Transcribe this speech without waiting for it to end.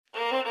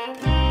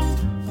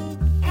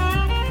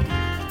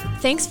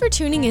Thanks for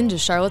tuning in to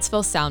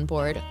Charlottesville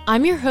Soundboard.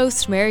 I'm your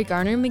host, Mary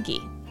Garner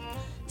McGee.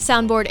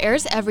 Soundboard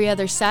airs every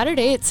other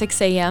Saturday at 6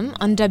 a.m.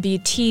 on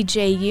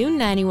WTJU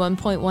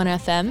 91.1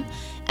 FM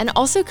and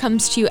also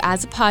comes to you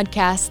as a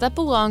podcast that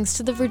belongs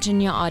to the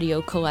Virginia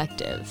Audio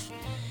Collective.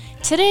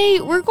 Today,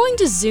 we're going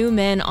to zoom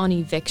in on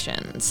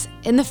evictions.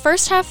 In the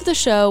first half of the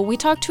show, we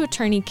talked to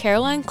attorney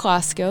Caroline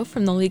Klosko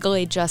from the Legal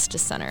Aid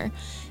Justice Center.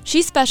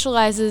 She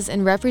specializes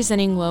in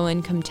representing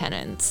low-income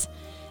tenants.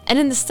 And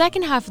in the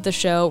second half of the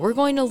show, we're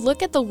going to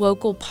look at the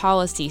local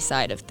policy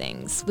side of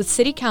things with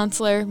City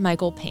Councilor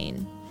Michael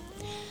Payne.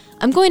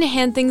 I'm going to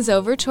hand things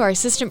over to our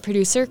assistant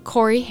producer,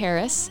 Corey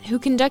Harris, who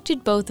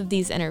conducted both of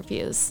these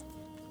interviews.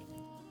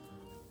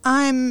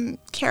 I'm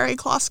Carrie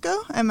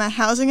Klosko. I'm a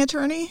housing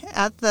attorney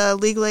at the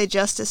Legal Aid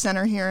Justice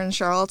Center here in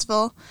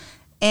Charlottesville,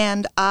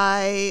 and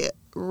I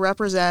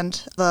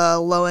represent the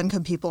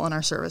low-income people in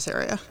our service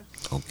area.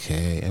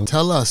 Okay, and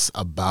tell us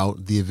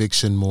about the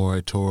eviction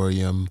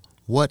moratorium.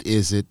 What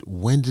is it?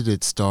 When did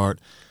it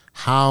start?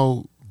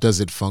 How does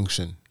it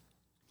function?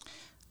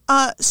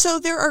 So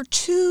there are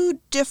two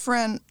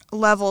different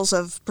levels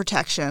of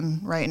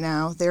protection right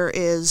now. There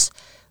is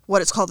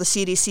what it's called the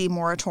CDC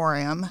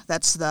moratorium.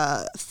 That's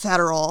the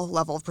federal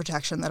level of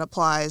protection that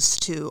applies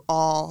to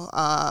all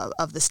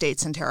of the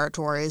states and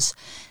territories.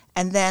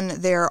 And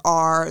then there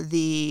are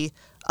the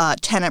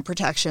tenant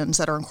protections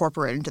that are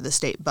incorporated into the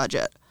state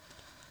budget.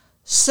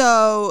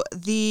 So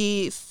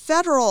the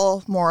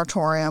federal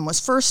moratorium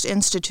was first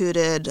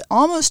instituted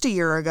almost a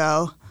year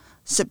ago,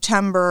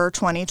 September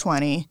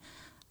 2020.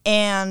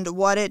 And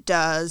what it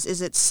does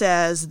is it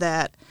says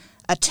that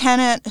a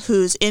tenant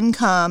whose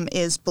income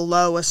is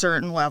below a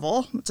certain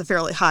level, it's a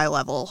fairly high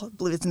level, I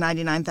believe it's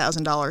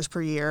 $99,000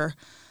 per year,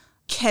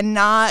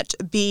 cannot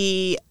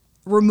be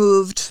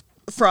removed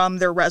from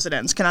their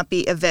residence, cannot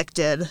be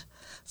evicted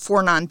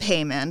for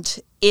non-payment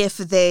if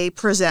they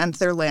present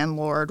their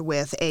landlord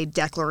with a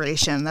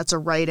declaration that's a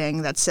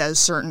writing that says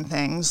certain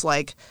things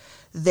like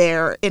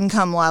their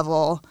income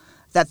level,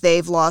 that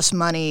they've lost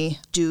money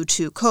due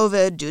to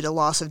COVID, due to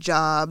loss of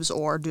jobs,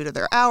 or due to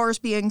their hours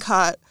being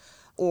cut,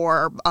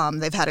 or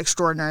they've had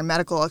extraordinary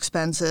medical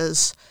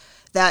expenses,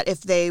 that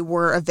if they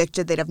were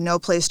evicted, they'd have no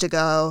place to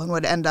go and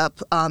would end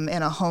up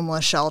in a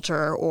homeless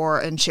shelter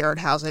or in shared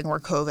housing where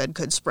COVID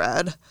could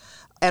spread.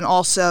 And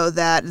also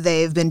that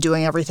they've been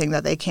doing everything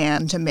that they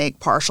can to make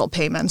partial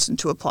payments and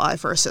to apply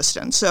for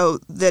assistance. So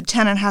the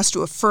tenant has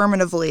to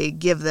affirmatively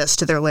give this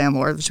to their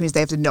landlord, which means they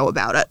have to know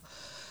about it.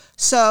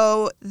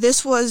 So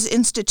this was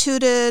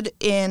instituted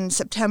in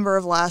September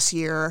of last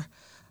year.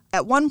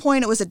 At one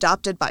point, it was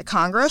adopted by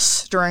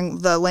Congress during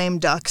the lame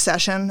duck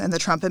session in the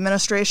Trump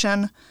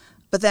administration.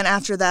 But then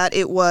after that,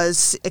 it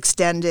was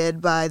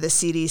extended by the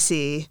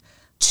CDC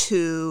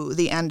to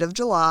the end of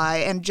July.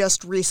 And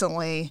just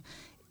recently,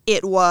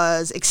 it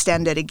was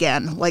extended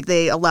again. Like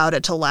they allowed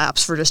it to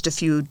lapse for just a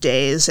few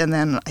days. And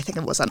then I think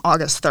it was on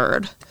August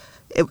 3rd.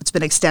 It's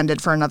been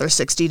extended for another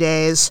 60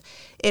 days.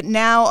 It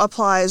now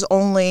applies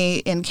only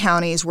in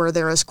counties where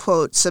there is,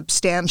 quote,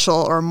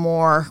 substantial or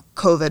more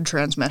COVID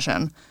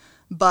transmission.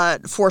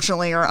 But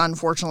fortunately or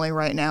unfortunately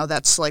right now,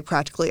 that's like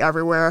practically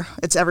everywhere.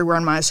 It's everywhere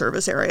in my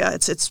service area.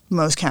 It's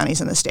most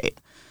counties in the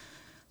state.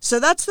 So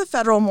that's the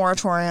federal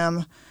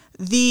moratorium.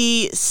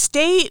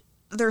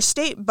 There's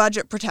state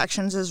budget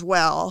protections as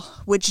well,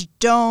 which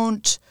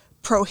don't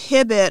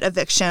prohibit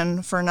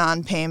eviction for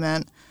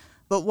non-payment.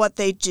 But what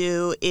they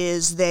do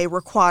is they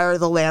require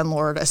the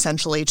landlord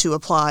essentially to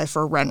apply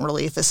for rent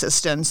relief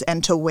assistance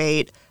and to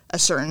wait a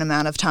certain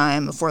amount of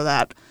time for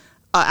that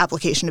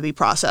application to be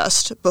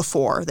processed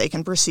before they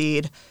can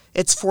proceed.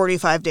 It's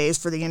 45 days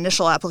for the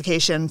initial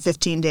application,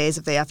 15 days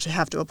if they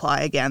have to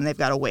apply again. They've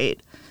got to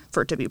wait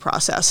for it to be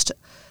processed.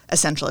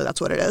 Essentially, that's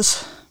what it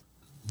is.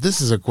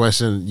 This is a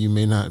question you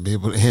may not be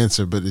able to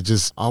answer, but it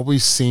just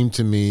always seemed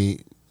to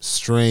me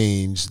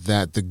strange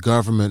that the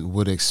government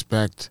would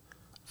expect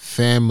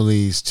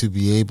families to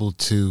be able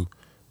to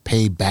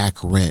pay back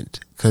rent,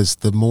 because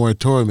the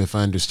moratorium, if I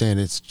understand,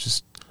 it's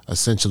just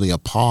essentially a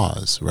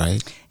pause,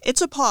 right?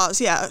 It's a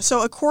pause, yeah.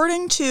 So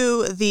according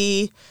to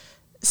the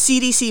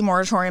CDC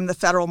moratorium, the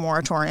federal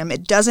moratorium,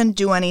 it doesn't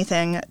do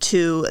anything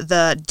to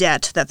the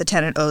debt that the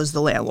tenant owes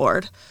the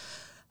landlord.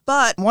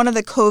 But one of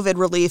the COVID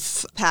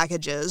relief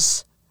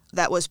packages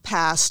that was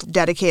passed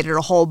dedicated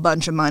a whole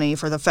bunch of money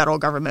for the federal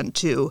government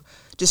to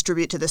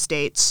distribute to the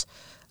states,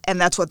 and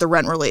that's what the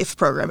rent relief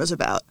program is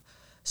about.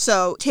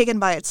 So taken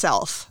by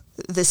itself,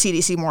 the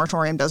CDC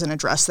moratorium doesn't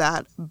address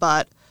that,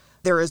 but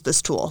there is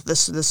this tool,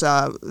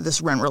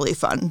 this rent relief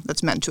fund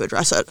that's meant to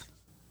address it.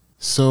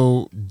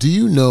 So do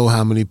you know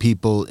how many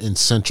people in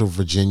Central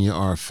Virginia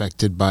are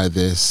affected by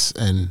this,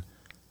 and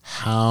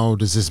how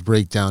does this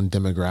break down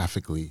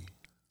demographically?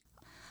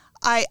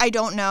 I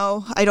don't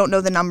know. I don't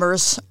know the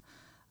numbers.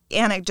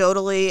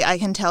 Anecdotally, I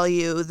can tell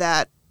you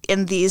that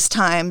in these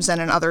times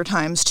and in other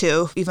times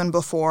too, even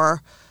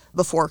before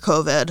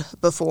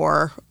COVID,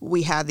 before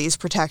we had these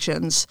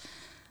protections,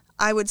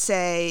 I would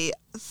say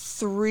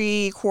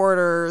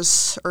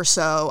 3/4 or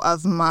so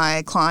of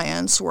my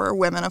clients were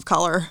women of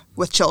color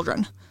with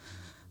children.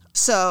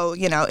 So,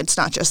 it's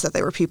not just that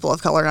they were people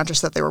of color, not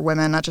just that they were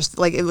women, not just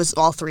it was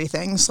all three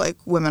things, like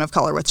women of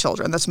color with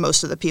children. That's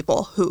most of the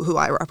people who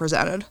I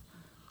represented.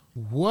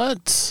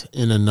 What,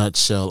 in a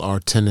nutshell, are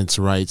tenants'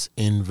 rights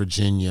in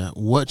Virginia?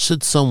 What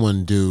should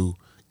someone do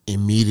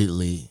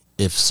immediately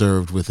if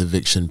served with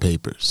eviction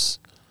papers?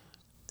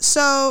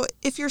 So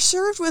if you're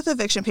served with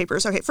eviction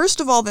papers, okay,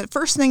 first of all, the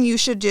first thing you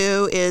should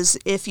do is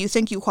if you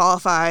think you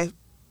qualify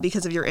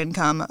because of your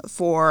income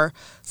for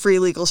free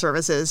legal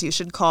services, you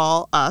should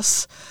call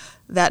us.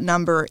 That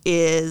number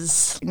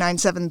is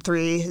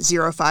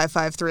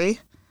 973-0553.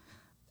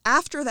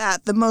 After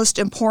that, the most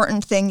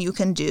important thing you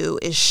can do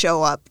is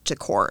show up to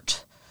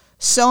court.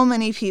 So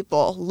many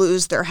people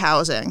lose their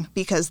housing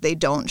because they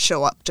don't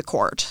show up to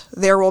court.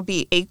 There will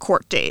be a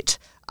court date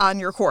on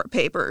your court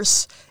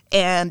papers,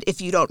 and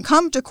if you don't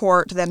come to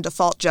court, then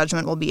default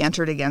judgment will be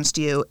entered against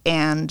you,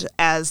 and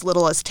as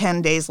little as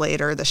 10 days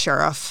later, the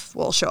sheriff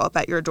will show up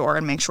at your door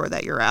and make sure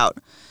that you're out.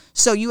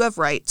 So you have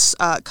rights.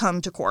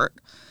 Come to court.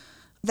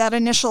 That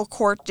initial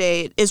court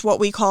date is what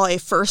we call a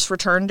first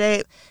return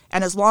date,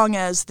 and as long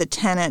as the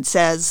tenant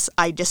says,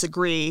 I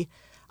disagree,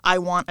 I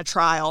want a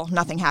trial,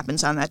 nothing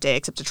happens on that day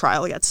except a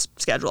trial gets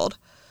scheduled.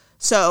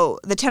 So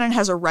the tenant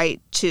has a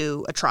right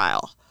to a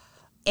trial.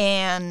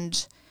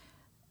 And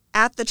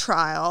at the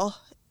trial,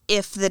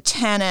 if the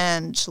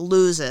tenant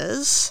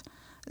loses,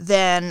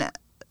 then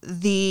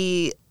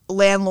the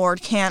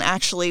landlord can't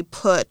actually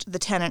put the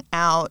tenant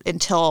out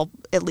until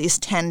at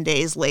least 10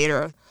 days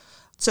later.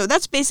 So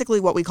that's basically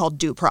what we call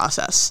due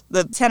process.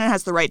 The tenant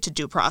has the right to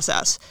due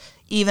process,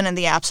 even in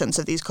the absence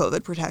of these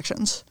COVID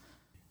protections.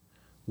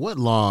 What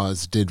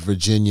laws did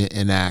Virginia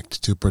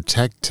enact to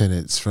protect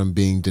tenants from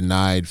being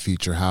denied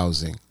future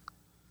housing?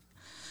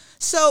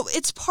 So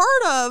it's part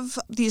of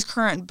these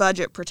current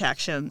budget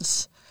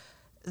protections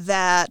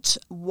that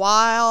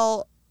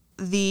while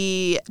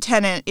the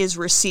tenant is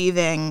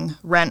receiving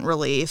rent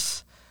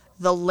relief,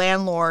 the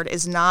landlord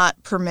is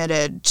not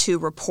permitted to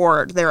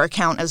report their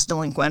account as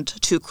delinquent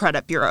to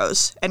credit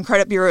bureaus. And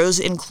credit bureaus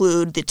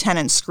include the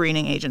tenant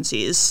screening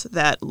agencies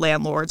that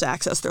landlords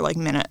access. They're like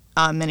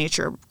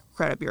miniature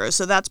credit bureaus.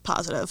 So that's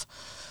positive.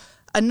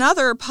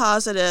 Another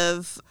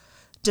positive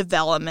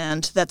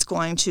development that's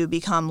going to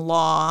become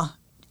law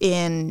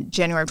in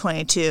January of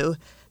 2022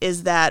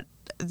 is that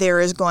there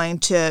is going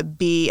to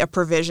be a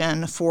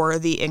provision for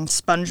the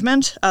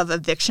expungement of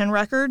eviction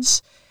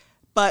records,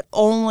 but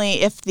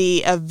only if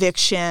the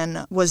eviction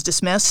was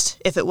dismissed,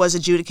 if it was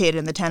adjudicated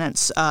in the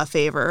tenant's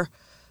favor.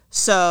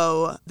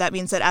 So that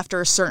means that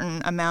after a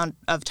certain amount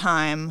of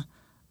time,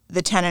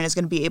 the tenant is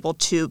going to be able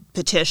to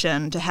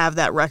petition to have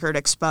that record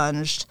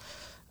expunged,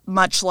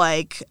 much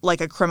like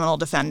a criminal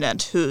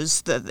defendant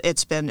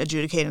it's been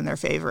adjudicated in their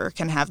favor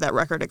can have that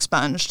record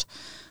expunged.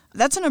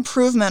 That's an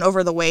improvement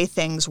over the way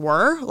things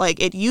were.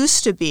 It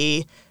used to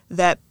be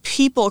that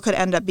people could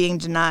end up being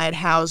denied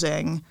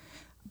housing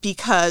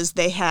because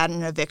they had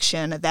an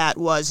eviction that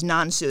was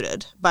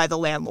non-suited by the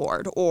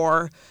landlord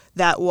or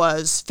that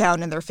was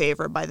found in their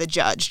favor by the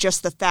judge.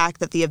 Just the fact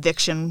that the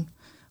eviction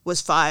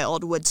was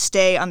filed would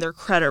stay on their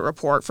credit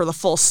report for the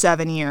full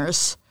 7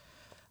 years,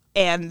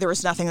 and there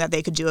was nothing that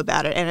they could do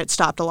about it, and it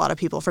stopped a lot of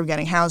people from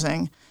getting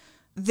housing.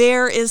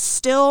 There is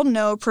still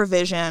no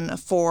provision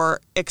for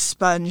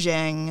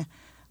expunging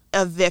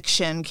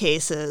eviction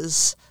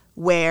cases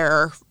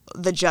where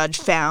the judge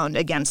found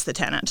against the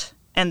tenant,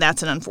 and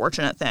that's an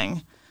unfortunate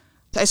thing.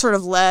 I sort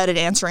of led in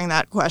answering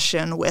that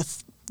question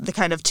with the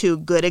kind of two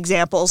good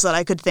examples that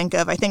I could think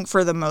of. I think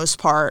for the most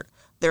part,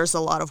 there's a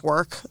lot of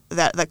work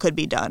that could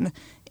be done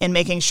in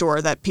making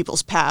sure that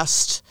people's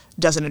past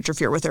doesn't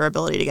interfere with their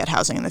ability to get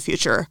housing in the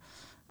future.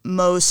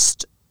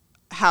 Most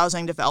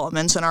housing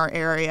developments in our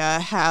area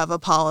have a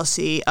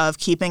policy of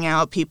keeping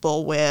out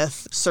people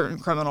with certain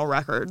criminal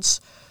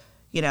records,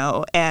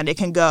 and it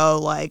can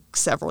go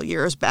several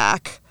years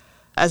back,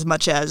 as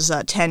much as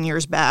 10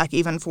 years back,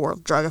 even for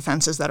drug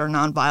offenses that are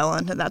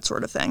nonviolent and that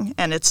sort of thing.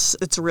 And it's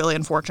a really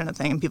unfortunate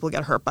thing, and people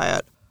get hurt by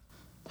it.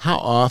 How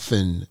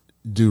often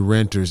do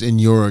renters, in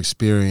your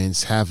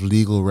experience, have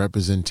legal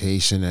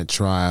representation at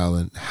trial,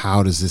 and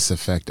how does this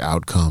affect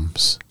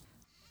outcomes?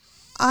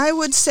 I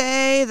would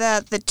say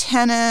that the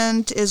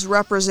tenant is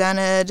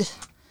represented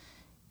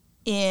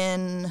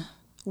in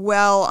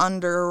well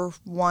under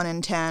 1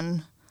 in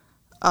 10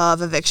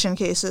 of eviction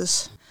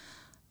cases.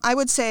 I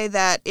would say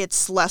that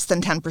it's less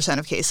than 10%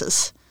 of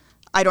cases.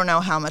 I don't know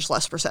how much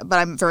less percent, but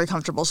I'm very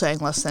comfortable saying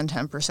less than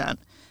 10%.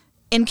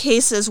 In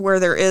cases where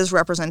there is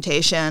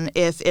representation,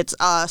 if it's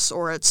us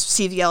or it's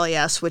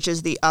CVLES, which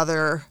is the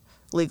other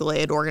legal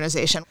aid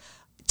organization,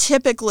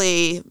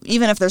 typically,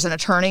 even if there's an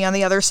attorney on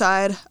the other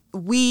side,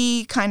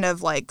 we kind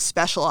of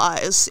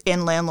specialize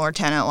in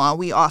landlord-tenant law.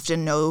 We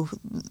often know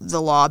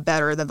the law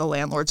better than the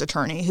landlord's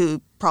attorney,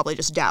 who probably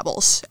just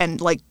dabbles and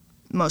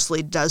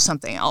mostly does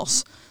something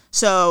else.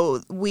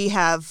 So we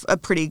have a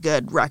pretty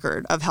good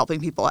record of helping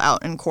people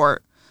out in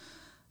court.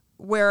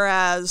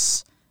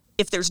 Whereas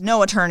if there's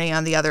no attorney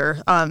on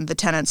the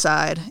tenant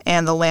side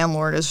and the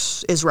landlord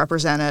is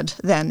represented,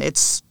 then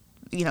it's,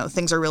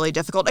 things are really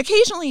difficult.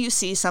 Occasionally you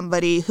see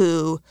somebody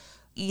who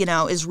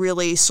is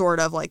really sort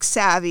of like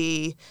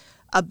savvy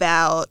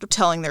about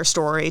telling their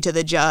story to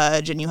the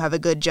judge, and you have a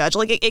good judge.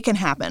 Like it can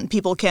happen.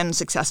 People can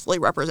successfully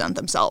represent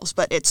themselves,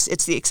 but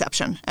it's the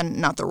exception and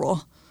not the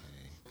rule.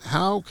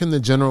 How can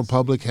the general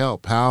public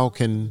help? How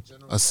can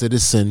a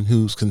citizen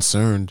who's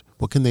concerned,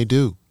 what can they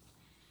do?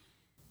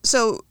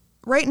 So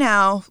right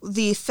now,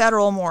 the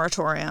federal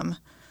moratorium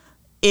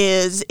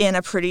is in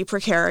a pretty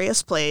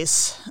precarious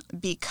place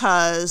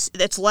because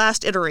its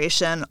last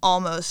iteration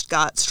almost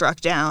got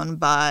struck down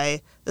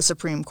by the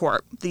Supreme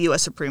Court, the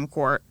U.S. Supreme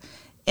Court,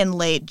 in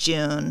late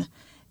June.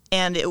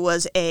 And it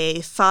was a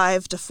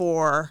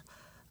 5-4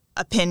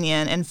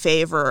 opinion in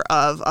favor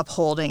of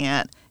upholding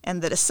it.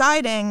 And the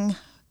deciding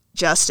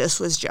justice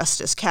was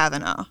Justice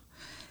Kavanaugh.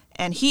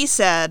 And he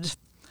said,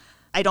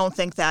 I don't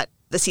think that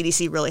the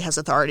CDC really has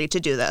authority to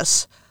do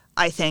this.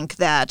 I think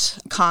that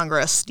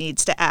Congress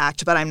needs to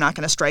act, but I'm not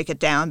going to strike it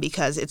down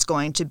because it's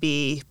going to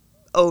be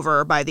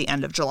over by the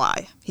end of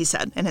July, he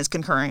said in his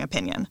concurring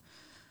opinion.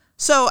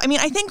 So,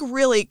 I think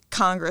really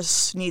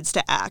Congress needs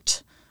to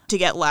act to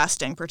get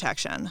lasting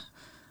protection.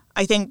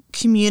 I think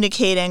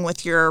communicating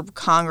with your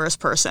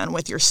congressperson,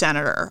 with your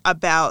senator,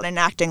 about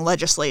enacting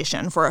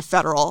legislation for a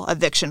federal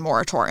eviction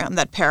moratorium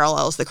that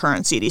parallels the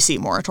current CDC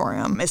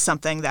moratorium is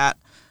something that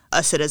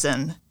a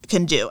citizen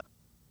can do.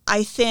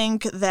 I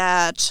think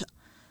that,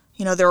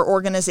 there are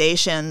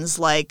organizations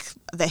like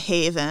The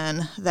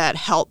Haven that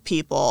help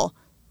people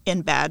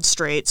in bad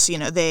straits.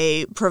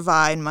 They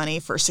provide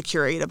money for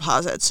security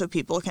deposits so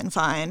people can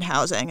find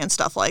housing and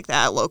stuff like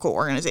that. Local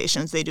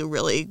organizations, they do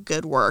really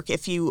good work.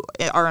 If you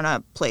are in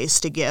a place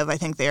to give, I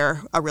think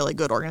they're a really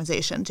good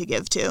organization to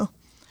give to.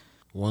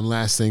 One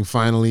last thing,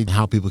 finally,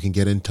 how people can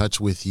get in touch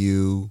with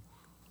you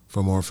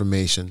for more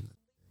information.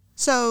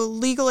 So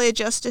Legal Aid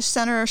Justice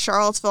Center,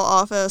 Charlottesville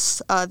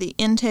office, the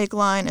intake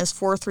line is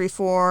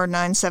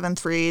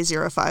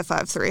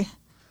 434-973-0553.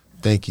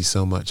 Thank you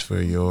so much for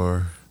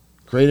your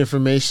great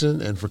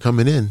information and for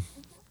coming in.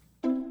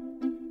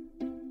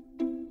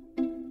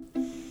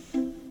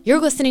 You're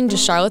listening to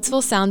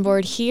Charlottesville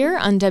Soundboard here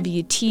on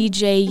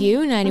WTJU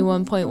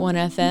 91.1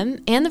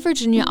 FM and the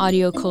Virginia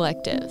Audio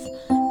Collective.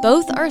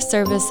 Both are a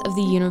service of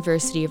the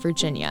University of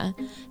Virginia.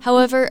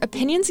 However,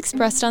 opinions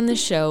expressed on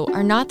this show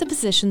are not the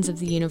positions of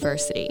the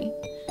university.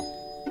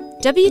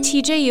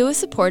 WTJU is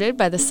supported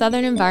by the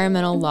Southern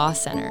Environmental Law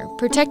Center,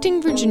 protecting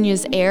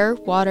Virginia's air,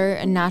 water,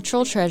 and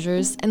natural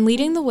treasures and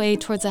leading the way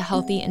towards a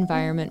healthy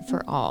environment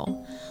for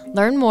all.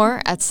 Learn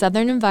more at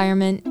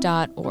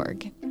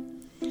southernenvironment.org.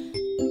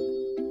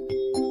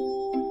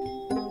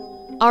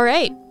 All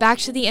right, back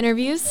to the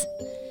interviews.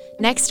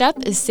 Next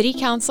up is City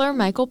Councilor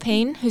Michael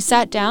Payne, who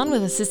sat down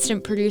with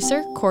assistant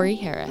producer Corey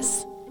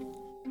Harris.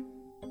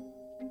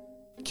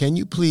 Can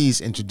you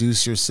please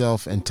introduce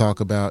yourself and talk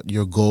about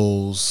your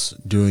goals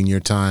during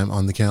your time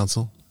on the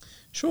council?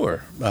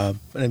 Sure. My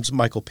name's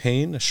Michael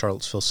Payne, a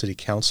Charlottesville City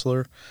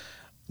Councilor.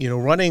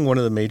 Running one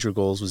of the major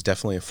goals was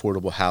definitely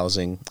affordable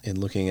housing and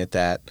looking at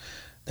that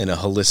in a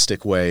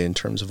holistic way in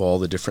terms of all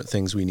the different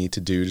things we need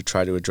to do to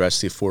try to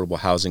address the affordable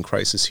housing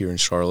crisis here in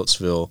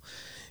Charlottesville,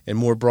 and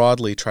more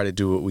broadly try to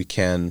do what we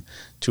can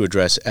to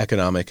address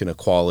economic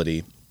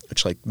inequality,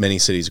 which, like many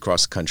cities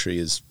across the country,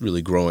 is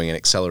really growing and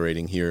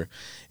accelerating here,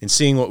 and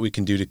seeing what we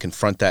can do to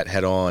confront that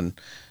head on.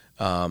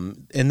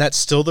 And that's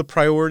still the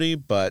priority,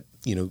 but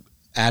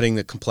adding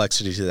the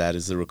complexity to that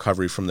is the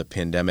recovery from the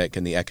pandemic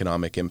and the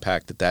economic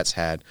impact that that's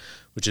had,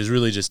 which has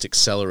really just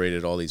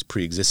accelerated all these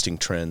pre-existing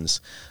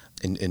trends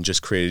and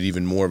just created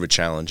even more of a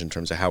challenge in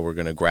terms of how we're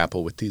going to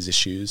grapple with these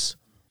issues.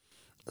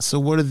 So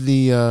what are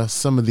the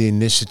some of the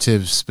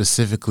initiatives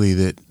specifically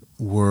that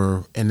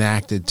were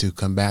enacted to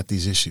combat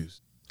these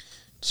issues?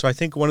 So I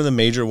think one of the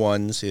major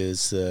ones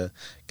is the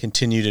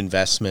continued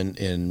investment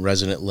in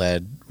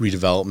resident-led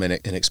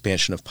redevelopment and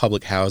expansion of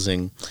public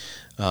housing,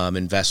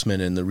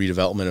 investment in the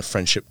redevelopment of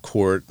Friendship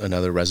Court,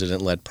 another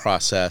resident-led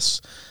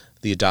process,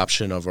 the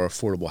adoption of our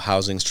affordable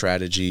housing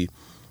strategy,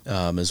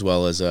 as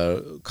well as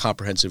a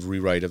comprehensive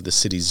rewrite of the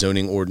city's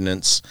zoning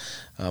ordinance,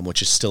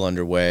 which is still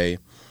underway.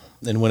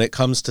 And when it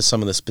comes to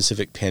some of the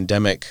specific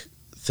pandemic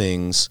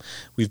things,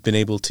 we've been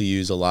able to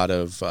use a lot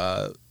of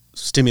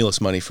stimulus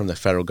money from the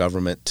federal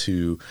government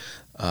to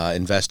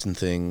invest in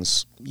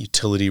things,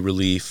 utility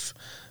relief,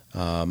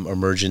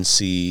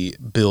 emergency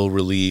bill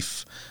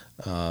relief,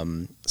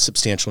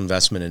 substantial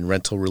investment in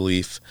rental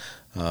relief,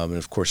 and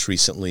of course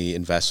recently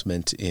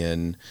investment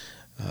in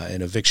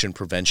an eviction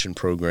prevention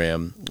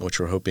program, which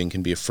we're hoping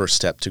can be a first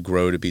step to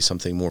grow to be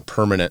something more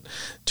permanent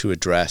to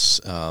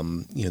address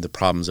the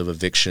problems of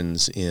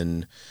evictions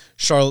in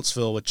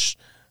Charlottesville, which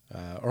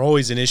are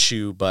always an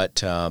issue,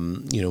 but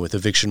with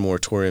eviction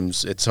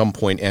moratoriums at some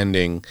point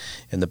ending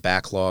and the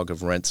backlog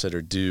of rents that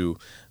are due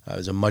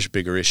is a much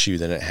bigger issue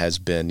than it has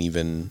been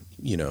even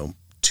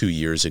 2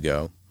 years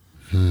ago.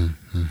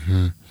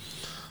 Mm-hmm.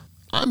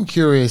 I'm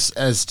curious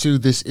as to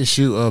this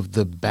issue of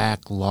the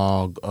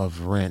backlog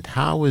of rent.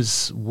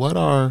 What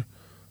are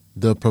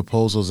the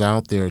proposals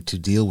out there to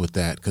deal with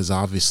that? Because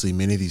obviously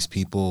many of these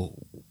people,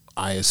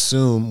 I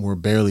assume, were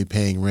barely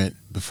paying rent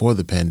before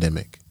the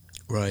pandemic.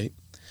 Right.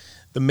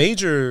 The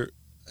major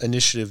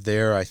initiative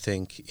there, I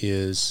think,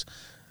 is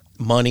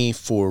money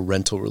for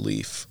rental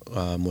relief,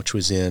 which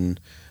was in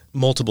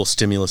multiple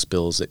stimulus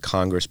bills that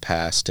Congress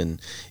passed.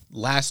 And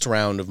last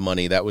round of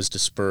money that was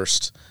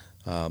dispersed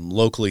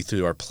locally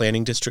through our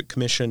Planning District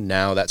Commission.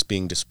 Now that's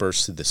being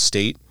dispersed through the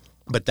state.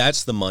 But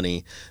that's the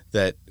money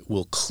that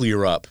will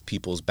clear up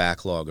people's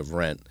backlog of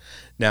rent.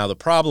 Now, the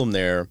problem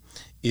there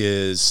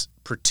is,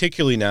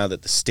 particularly now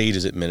that the state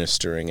is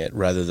administering it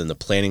rather than the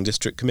Planning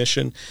District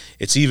Commission,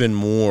 it's even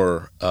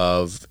more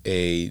of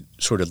a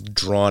sort of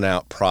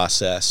drawn-out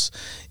process,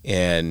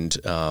 and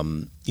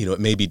it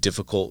may be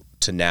difficult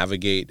to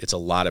navigate. It's a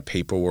lot of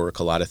paperwork,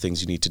 a lot of things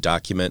you need to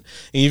document.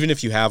 And even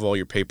if you have all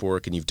your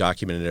paperwork and you've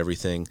documented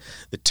everything,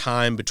 the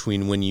time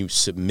between when you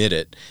submit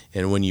it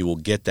and when you will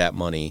get that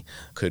money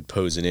could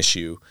pose an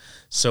issue.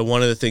 So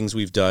one of the things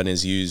we've done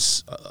is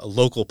use a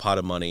local pot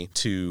of money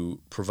to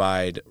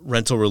provide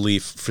rental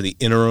relief for the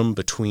interim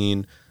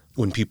between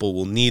when people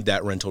will need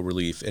that rental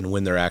relief and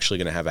when they're actually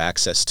going to have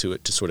access to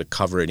it to sort of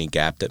cover any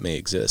gap that may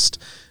exist.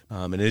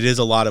 And it is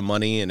a lot of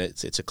money, and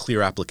it's a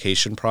clear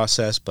application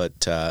process.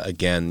 But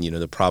again,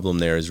 the problem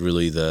there is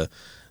really the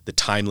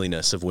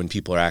timeliness of when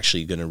people are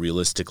actually going to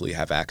realistically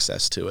have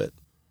access to it.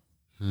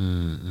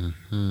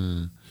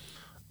 Mm-hmm.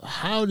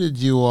 How did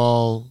you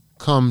all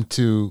come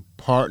to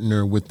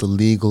partner with the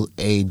Legal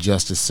Aid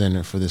Justice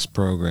Center for this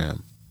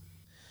program?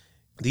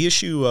 The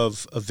issue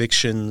of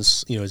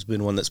evictions, has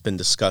been one that's been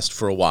discussed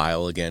for a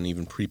while, again,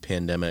 even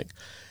pre-pandemic.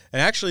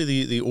 And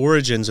actually, the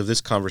origins of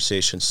this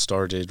conversation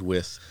started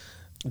with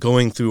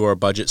going through our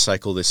budget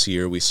cycle this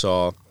year. We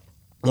saw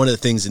one of the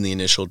things in the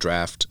initial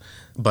draft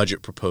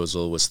budget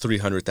proposal was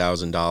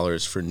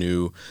 $300,000 for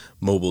new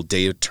mobile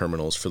data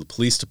terminals for the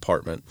police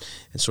department,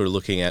 and sort of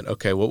looking at,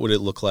 okay, what would it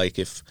look like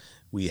if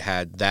we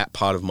had that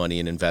pot of money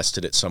and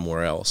invested it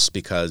somewhere else,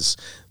 because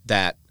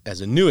that as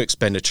a new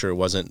expenditure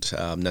wasn't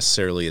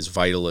necessarily as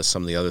vital as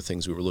some of the other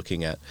things we were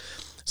looking at.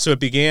 So it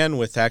began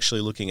with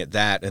actually looking at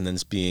that, and then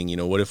being,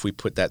 what if we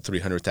put that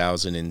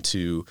 $300,000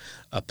 into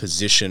a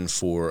position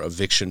for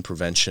eviction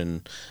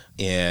prevention?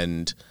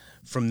 And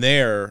from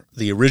there,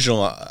 the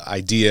original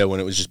idea when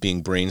it was just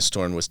being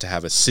brainstormed was to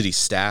have a city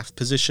staff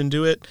position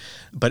do it.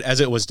 But as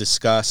it was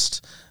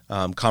discussed,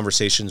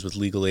 conversations with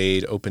legal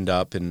aid opened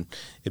up, and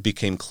it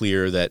became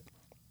clear that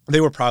they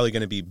were probably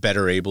going to be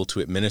better able to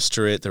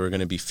administer it. There were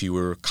going to be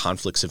fewer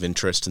conflicts of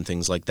interest and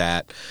things like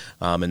that,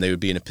 and they would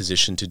be in a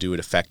position to do it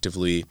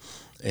effectively.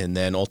 And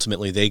then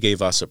ultimately they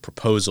gave us a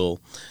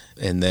proposal,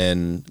 and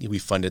then we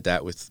funded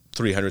that with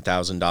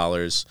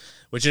 $300,000,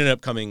 which ended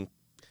up coming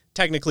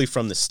technically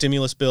from the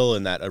stimulus bill,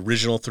 and that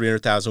original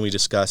 $300,000 we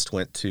discussed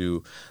went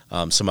to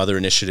some other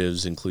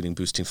initiatives, including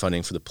boosting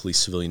funding for the Police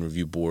Civilian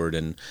Review Board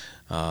and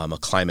a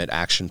climate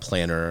action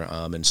planner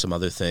and some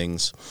other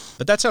things.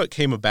 But that's how it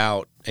came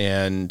about.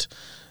 And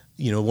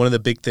one of the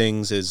big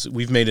things is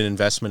we've made an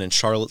investment in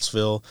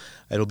Charlottesville.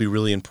 It'll be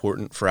really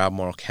important for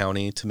Albemarle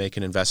County to make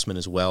an investment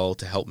as well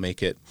to help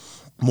make it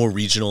more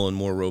regional and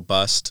more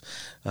robust.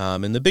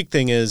 And the big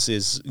thing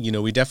is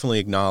we definitely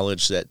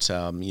acknowledge that,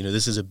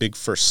 this is a big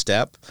first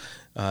step.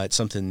 It's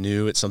something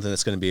new. It's something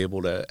that's going to be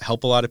able to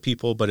help a lot of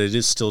people, but it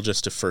is still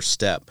just a first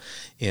step.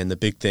 And the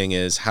big thing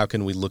is, how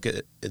can we look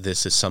at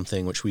this as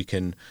something which we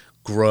can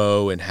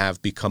grow and have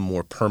become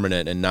more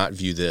permanent, and not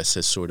view this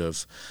as sort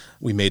of,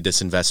 we made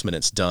this investment,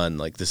 it's done.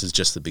 Like, this is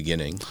just the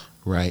beginning.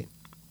 Right.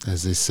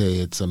 As they say,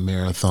 it's a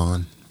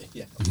marathon.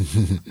 Yeah.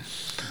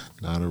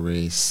 Not a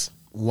race.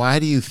 Why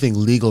do you think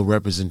legal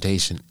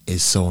representation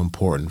is so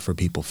important for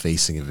people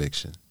facing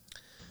eviction?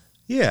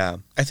 Yeah,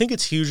 I think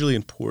it's hugely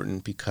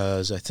important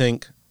because I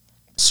think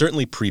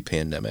certainly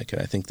pre-pandemic,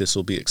 and I think this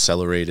will be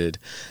accelerated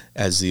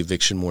as the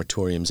eviction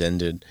moratoriums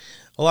ended,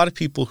 a lot of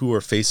people who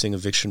are facing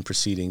eviction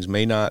proceedings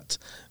may not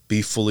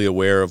be fully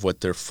aware of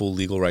what their full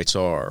legal rights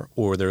are,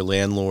 or their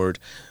landlord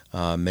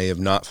may have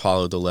not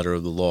followed the letter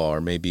of the law,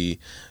 or may be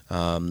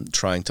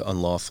trying to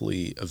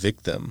unlawfully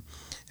evict them.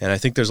 And I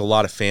think there's a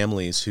lot of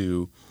families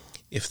who,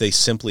 if they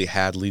simply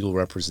had legal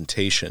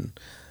representation,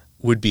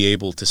 would be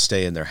able to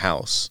stay in their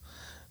house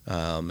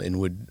and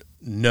would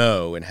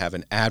know and have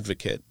an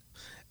advocate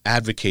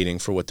advocating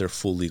for what their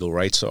full legal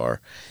rights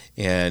are.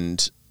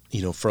 And,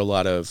 for a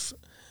lot of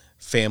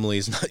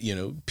families,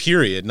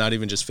 period, not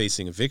even just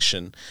facing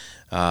eviction,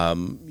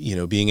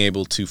 being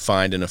able to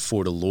find and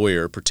afford a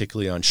lawyer,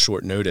 particularly on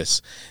short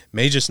notice,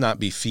 may just not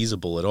be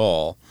feasible at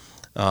all.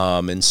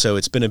 And so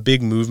it's been a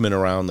big movement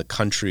around the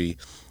country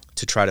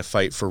to try to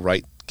fight for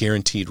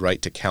guaranteed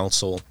right to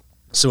counsel.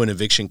 So in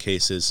eviction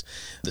cases,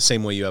 the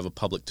same way you have a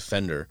public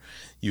defender,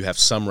 you have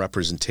some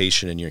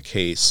representation in your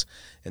case.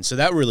 And so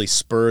that really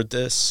spurred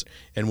this,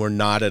 and we're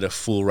not at a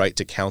full right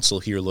to counsel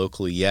here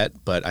locally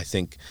yet, but I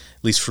think,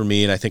 at least for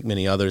me and I think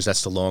many others,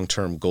 that's the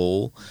long-term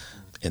goal,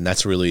 and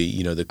that's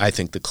really, I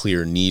think the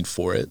clear need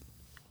for it.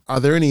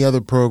 Are there any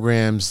other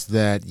programs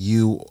that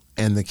you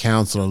and the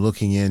council are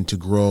looking in to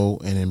grow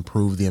and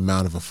improve the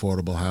amount of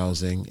affordable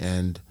housing,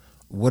 and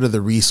what are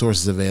the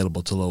resources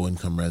available to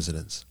low-income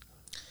residents?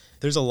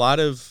 There's a lot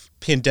of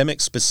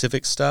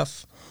pandemic-specific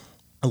stuff.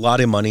 A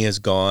lot of money has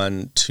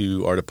gone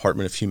to our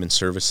Department of Human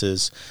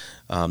Services,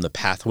 the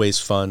Pathways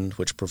Fund,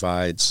 which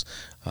provides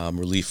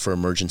relief for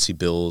emergency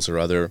bills or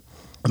other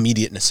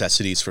immediate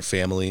necessities for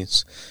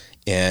families.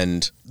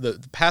 And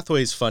the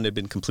Pathways Fund had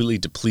been completely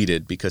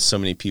depleted because so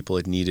many people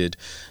had needed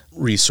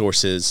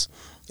resources,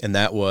 and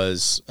that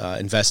was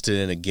invested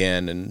in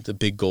again. And the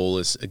big goal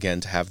is, again,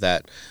 to have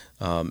that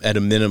at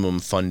a minimum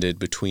funded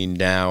between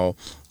now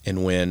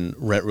and when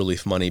rent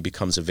relief money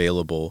becomes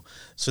available.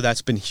 So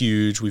that's been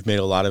huge. We've made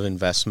a lot of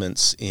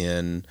investments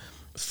in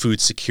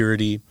food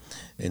security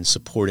and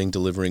supporting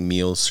delivering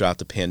meals throughout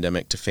the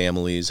pandemic to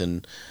families,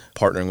 and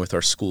partnering with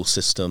our school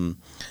system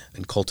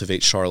and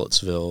Cultivate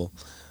Charlottesville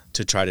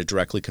to try to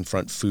directly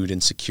confront food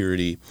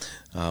insecurity,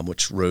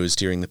 which rose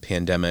during the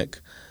pandemic.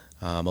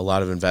 A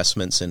lot of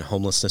investments in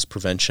homelessness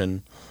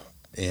prevention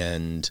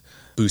and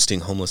boosting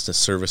homelessness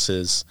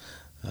services,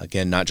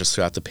 again, not just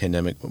throughout the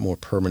pandemic, but more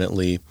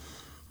permanently.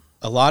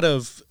 A lot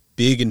of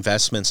big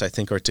investments, I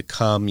think, are to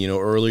come.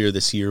 Earlier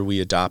this year, we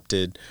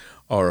adopted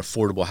our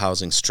affordable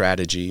housing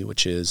strategy,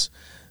 which is,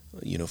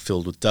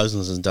 filled with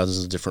dozens and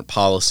dozens of different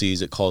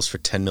policies. It calls for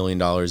 $10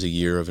 million a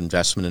year of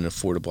investment in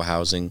affordable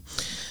housing.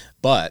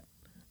 But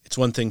it's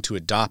one thing to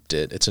adopt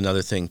it. It's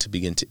another thing to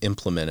begin to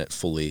implement it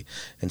fully.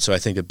 And so I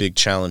think a big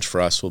challenge for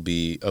us will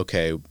be,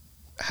 okay,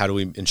 how do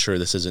we ensure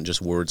this isn't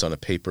just words on a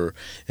paper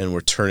and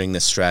we're turning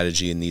this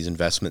strategy and these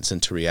investments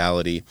into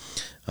reality?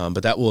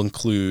 But that will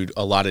include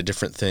a lot of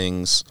different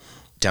things: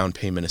 down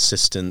payment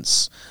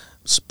assistance,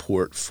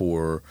 support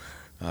for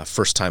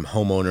first-time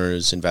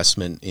homeowners,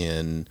 investment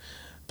in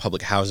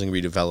public housing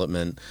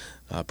redevelopment,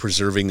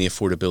 preserving the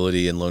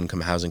affordability and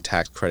low-income housing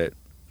tax credit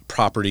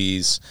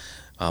properties,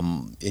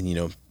 and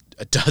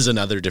a dozen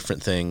other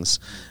different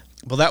things.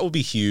 Well, that will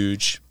be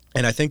huge.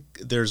 And I think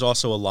there's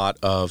also a lot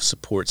of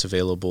supports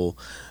available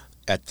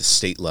at the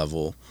state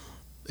level.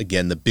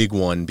 Again, the big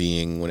one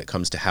being, when it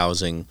comes to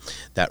housing,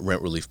 that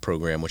rent relief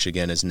program, which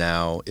again is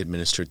now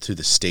administered through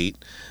the state,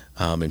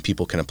 and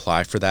people can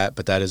apply for that.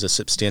 But that is a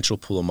substantial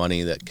pool of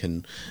money that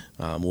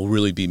will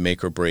really be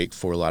make or break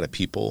for a lot of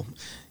people.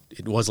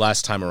 It was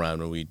last time around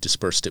when we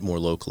dispersed it more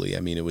locally. I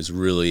mean, it was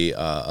really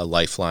a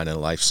lifeline and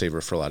a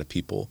lifesaver for a lot of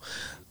people.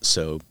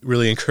 So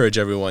really encourage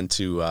everyone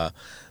to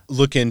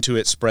look into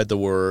it, spread the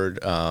word,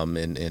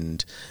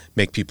 and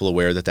make people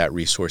aware that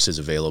resource is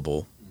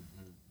available.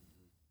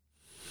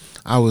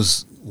 I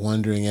was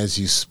wondering, as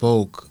you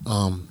spoke,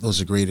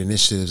 those are great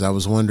initiatives. I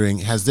was wondering,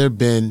 has there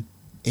been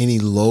any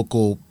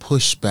local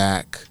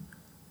pushback,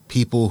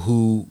 people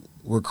who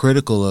were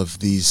critical of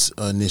these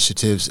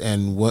initiatives,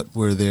 and what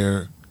were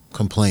their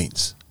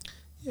complaints?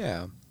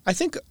 Yeah, I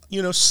think,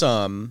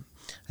 some.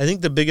 I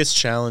think the biggest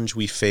challenge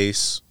we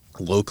face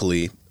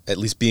locally, at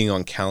least being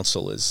on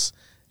council, is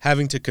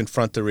having to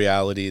confront the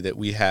reality that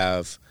we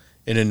have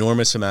an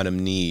enormous amount of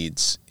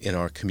needs in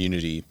our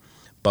community,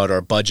 but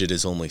our budget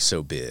is only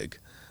so big.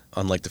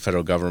 Unlike the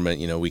federal government,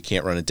 we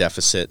can't run a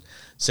deficit.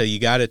 So you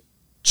got to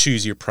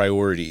choose your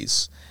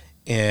priorities.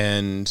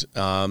 And,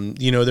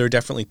 there are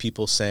definitely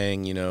people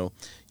saying,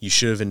 you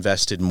should have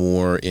invested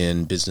more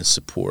in business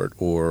support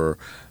or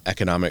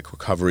economic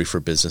recovery for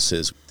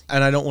businesses.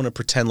 And I don't want to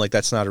pretend like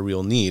that's not a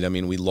real need. I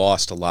mean, we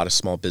lost a lot of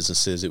small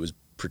businesses. It was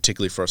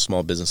particularly for our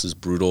small businesses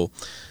brutal.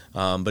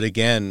 But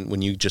again,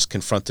 when you just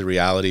confront the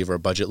reality of our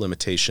budget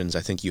limitations,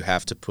 I think you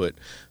have to put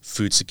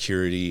food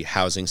security,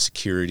 housing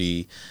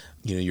security,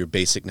 your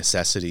basic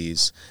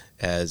necessities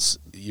as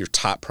your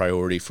top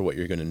priority for what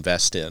you're going to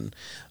invest in.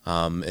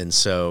 And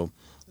so,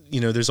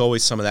 there's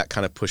always some of that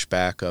kind of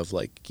pushback of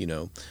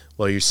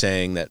well, you're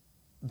saying that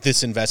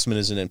this investment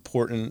isn't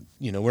important.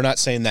 We're not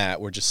saying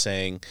that. We're just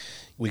saying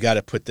we got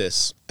to put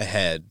this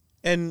ahead.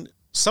 And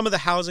some of the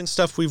housing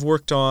stuff we've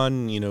worked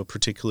on,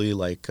 particularly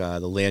like the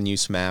land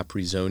use map,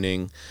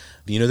 rezoning,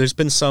 there's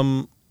been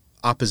some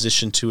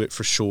opposition to it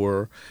for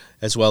sure,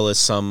 as well as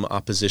some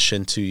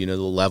opposition to, the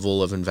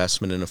level of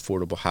investment in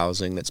affordable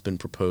housing that's been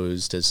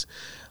proposed as,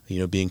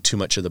 being too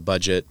much of the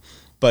budget.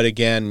 But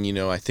again,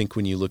 I think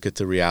when you look at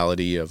the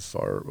reality of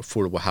our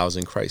affordable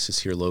housing crisis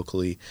here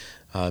locally,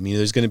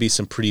 there's going to be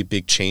some pretty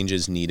big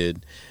changes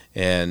needed.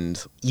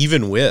 And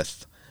even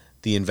with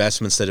the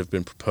investments that have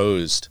been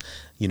proposed,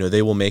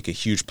 they will make a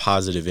huge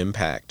positive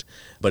impact,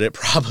 but it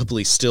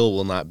probably still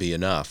will not be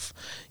enough.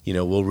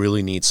 We'll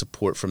really need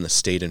support from the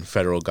state and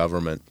federal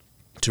government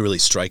to really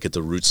strike at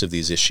the roots of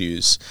these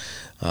issues,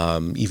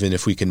 even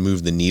if we can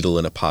move the needle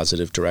in a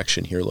positive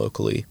direction here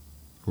locally.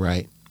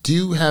 Right. Do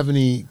you have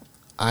any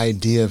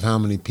idea of how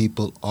many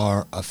people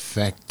are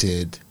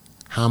affected?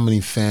 How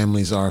many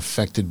families are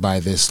affected by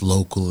this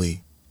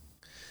locally?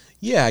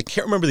 Yeah, I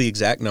can't remember the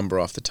exact number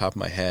off the top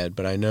of my head,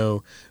 but I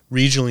know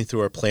regionally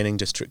through our Planning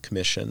District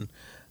Commission,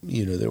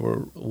 there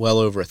were well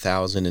over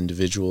 1,000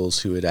 individuals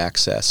who had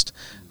accessed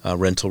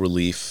rental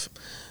relief.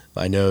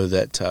 I know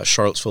that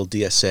Charlottesville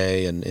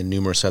DSA and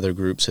numerous other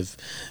groups have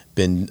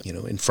been,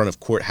 in front of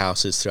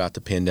courthouses throughout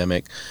the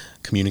pandemic,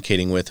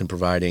 communicating with and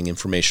providing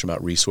information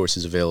about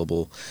resources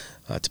available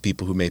to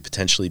people who may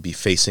potentially be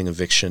facing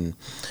eviction.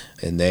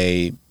 And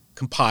they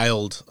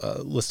compiled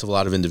a list of a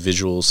lot of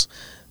individuals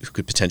who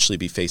could potentially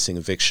be facing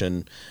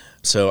eviction.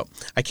 So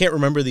I can't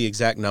remember the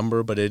exact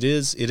number, but it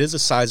is a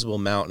sizable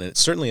amount, and it's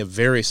certainly a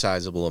very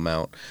sizable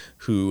amount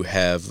who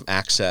have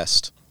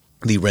accessed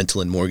the rental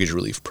and mortgage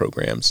relief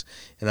programs.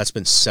 And that's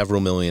been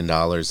several $1 million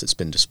that's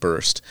been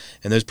dispersed.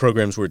 And those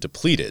programs were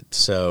depleted.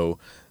 So,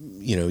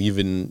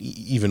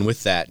 even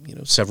with that,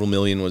 several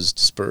million was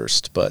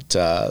dispersed, but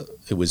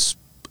it was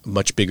a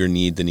much bigger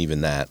need than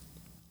even that.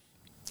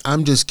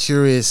 I'm just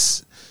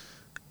curious,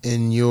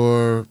 in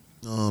your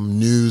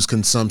news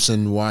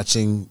consumption,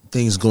 watching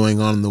things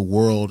going on in the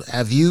world,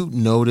 have you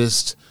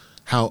noticed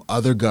how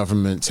other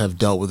governments have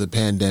dealt with the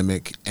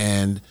pandemic,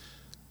 and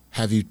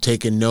have you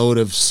taken note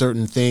of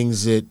certain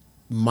things that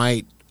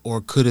might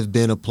or could have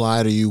been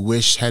applied or you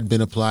wish had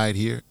been applied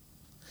here?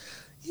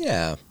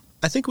 Yeah,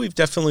 I think we've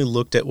definitely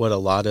looked at what a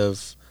lot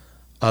of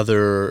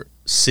other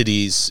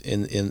cities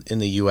in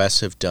the U.S.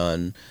 have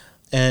done.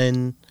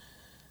 And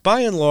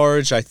by and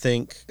large, I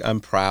think I'm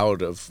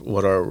proud of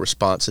what our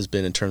response has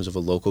been in terms of a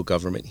local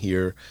government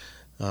here.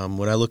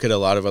 When I look at a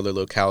lot of other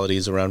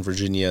localities around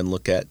Virginia and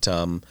look at,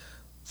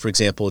 for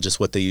example, just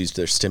what they used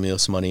their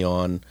stimulus money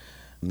on,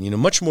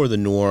 much more the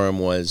norm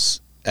was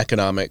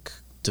economic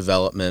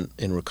development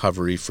and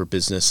recovery for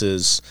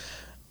businesses,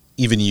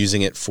 even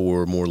using it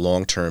for more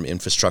long-term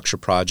infrastructure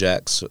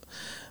projects,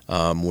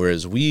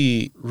 whereas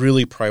we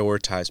really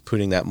prioritize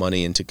putting that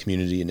money into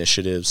community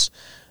initiatives.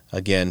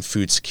 Again,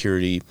 food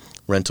security,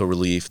 rental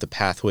relief, the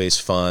Pathways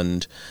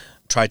Fund.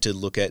 Tried to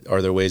look at,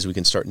 are there ways we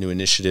can start new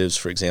initiatives,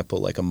 for example,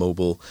 like a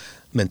mobile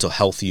mental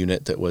health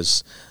unit that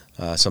was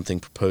something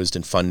proposed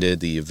and funded,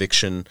 the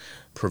eviction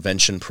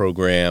prevention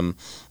program,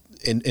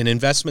 and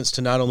investments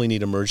to not only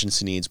meet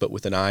emergency needs, but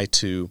with an eye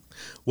to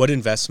what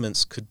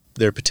investments could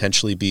there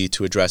potentially be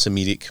to address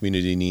immediate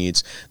community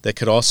needs that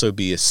could also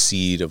be a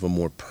seed of a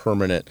more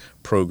permanent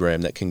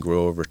program that can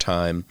grow over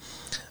time.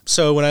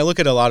 So when I look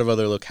at a lot of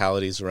other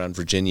localities around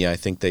Virginia, I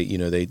think they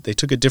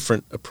took a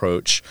different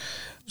approach.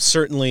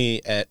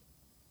 Certainly at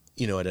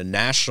a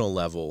national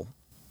level,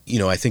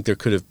 I think there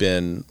could have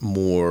been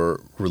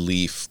more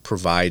relief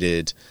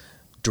provided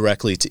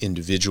directly to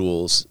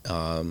individuals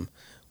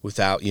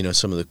without,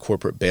 some of the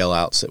corporate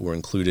bailouts that were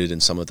included in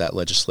some of that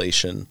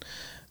legislation.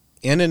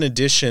 And in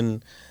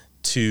addition,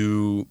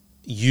 to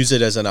use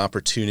it as an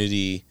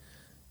opportunity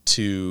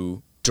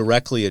to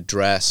directly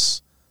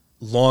address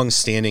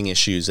long-standing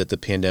issues that the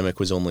pandemic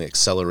was only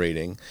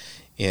accelerating,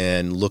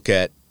 and look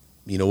at,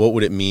 what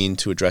would it mean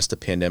to address the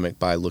pandemic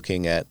by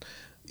looking at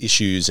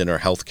issues in our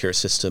healthcare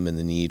system and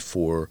the need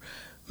for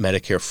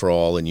Medicare for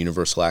all and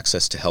universal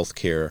access to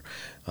healthcare,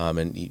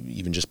 and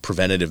even just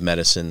preventative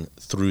medicine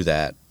through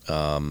that.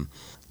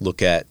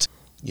 Look at,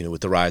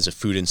 with the rise of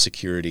food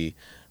insecurity,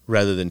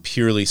 rather than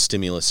purely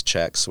stimulus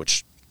checks,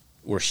 which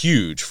were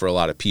huge for a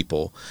lot of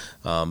people,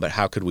 but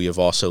how could we have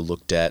also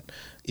looked at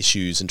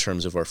issues in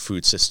terms of our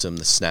food system,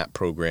 the SNAP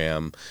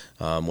program,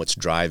 what's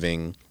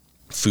driving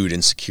food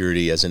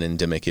insecurity as an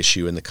endemic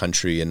issue in the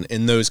country,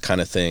 and those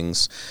kind of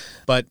things.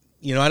 But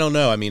I don't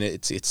know. I mean,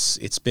 it's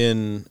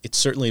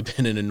certainly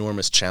been an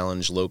enormous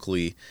challenge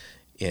locally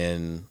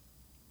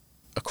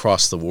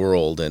across the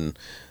world, and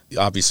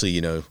obviously,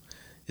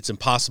 it's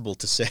impossible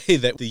to say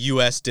that the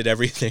U.S. did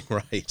everything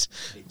right.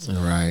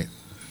 Right.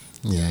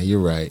 Yeah, you're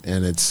right.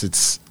 And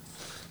it's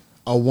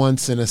a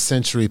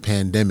once-in-a-century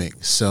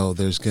pandemic, so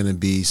there's going to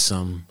be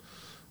some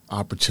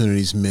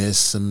opportunities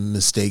missed, some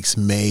mistakes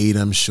made,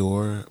 I'm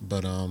sure.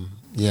 But,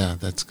 yeah,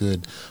 that's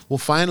good. Well,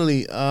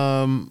 finally,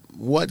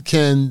 what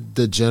can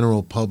the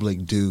general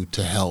public do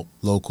to help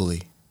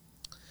locally?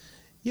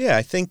 Yeah,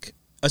 I think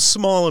a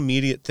small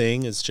immediate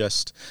thing is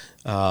just,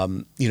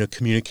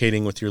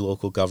 communicating with your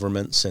local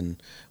governments,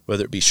 and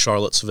whether it be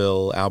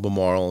Charlottesville,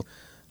 Albemarle,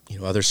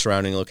 other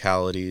surrounding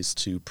localities,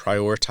 to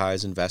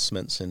prioritize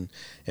investments in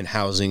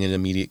housing and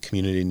immediate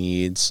community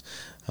needs.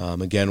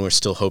 Again, we're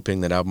still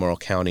hoping that Albemarle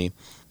County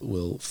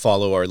will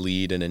follow our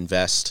lead and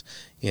invest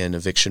in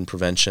eviction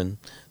prevention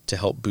to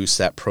help boost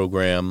that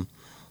program.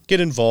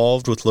 Get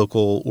involved with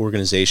local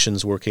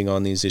organizations working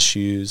on these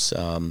issues.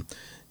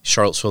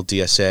 Charlottesville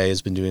DSA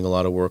has been doing a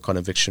lot of work on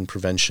eviction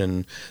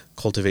prevention.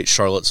 Cultivate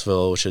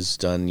Charlottesville, which has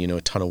done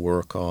a ton of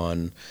work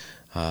on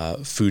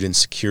food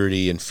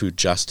insecurity and food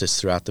justice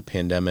throughout the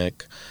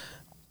pandemic.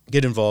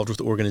 Get involved with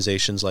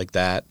organizations like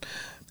that.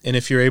 And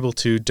if you're able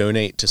to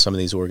donate to some of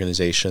these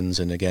organizations,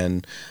 and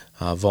again,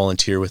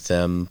 volunteer with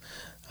them,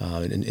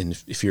 and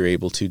if you're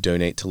able to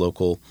donate to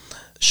local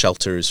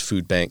shelters,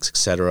 food banks,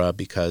 etc.,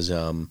 because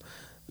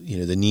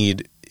the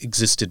need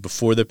existed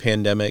before the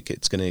pandemic,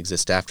 it's going to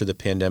exist after the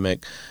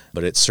pandemic,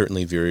 but it's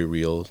certainly very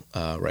real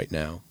right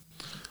now.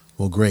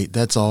 Well, great.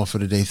 That's all for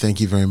today. Thank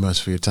you very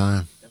much for your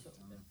time.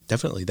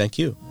 Definitely. Thank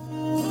you.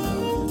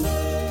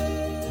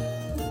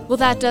 Well,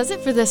 that does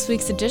it for this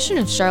week's edition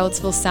of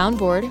Charlottesville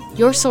Soundboard,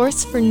 your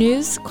source for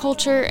news,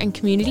 culture, and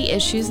community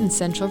issues in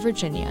Central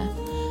Virginia.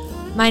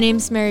 My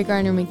name's Mary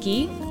Garner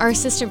McGee. Our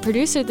assistant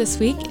producer this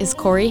week is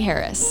Corey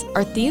Harris.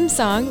 Our theme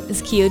song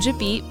is Kioja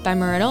Beat by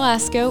Moreno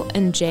Lasco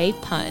and Jay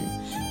Pun.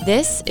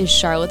 This is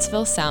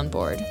Charlottesville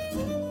Soundboard.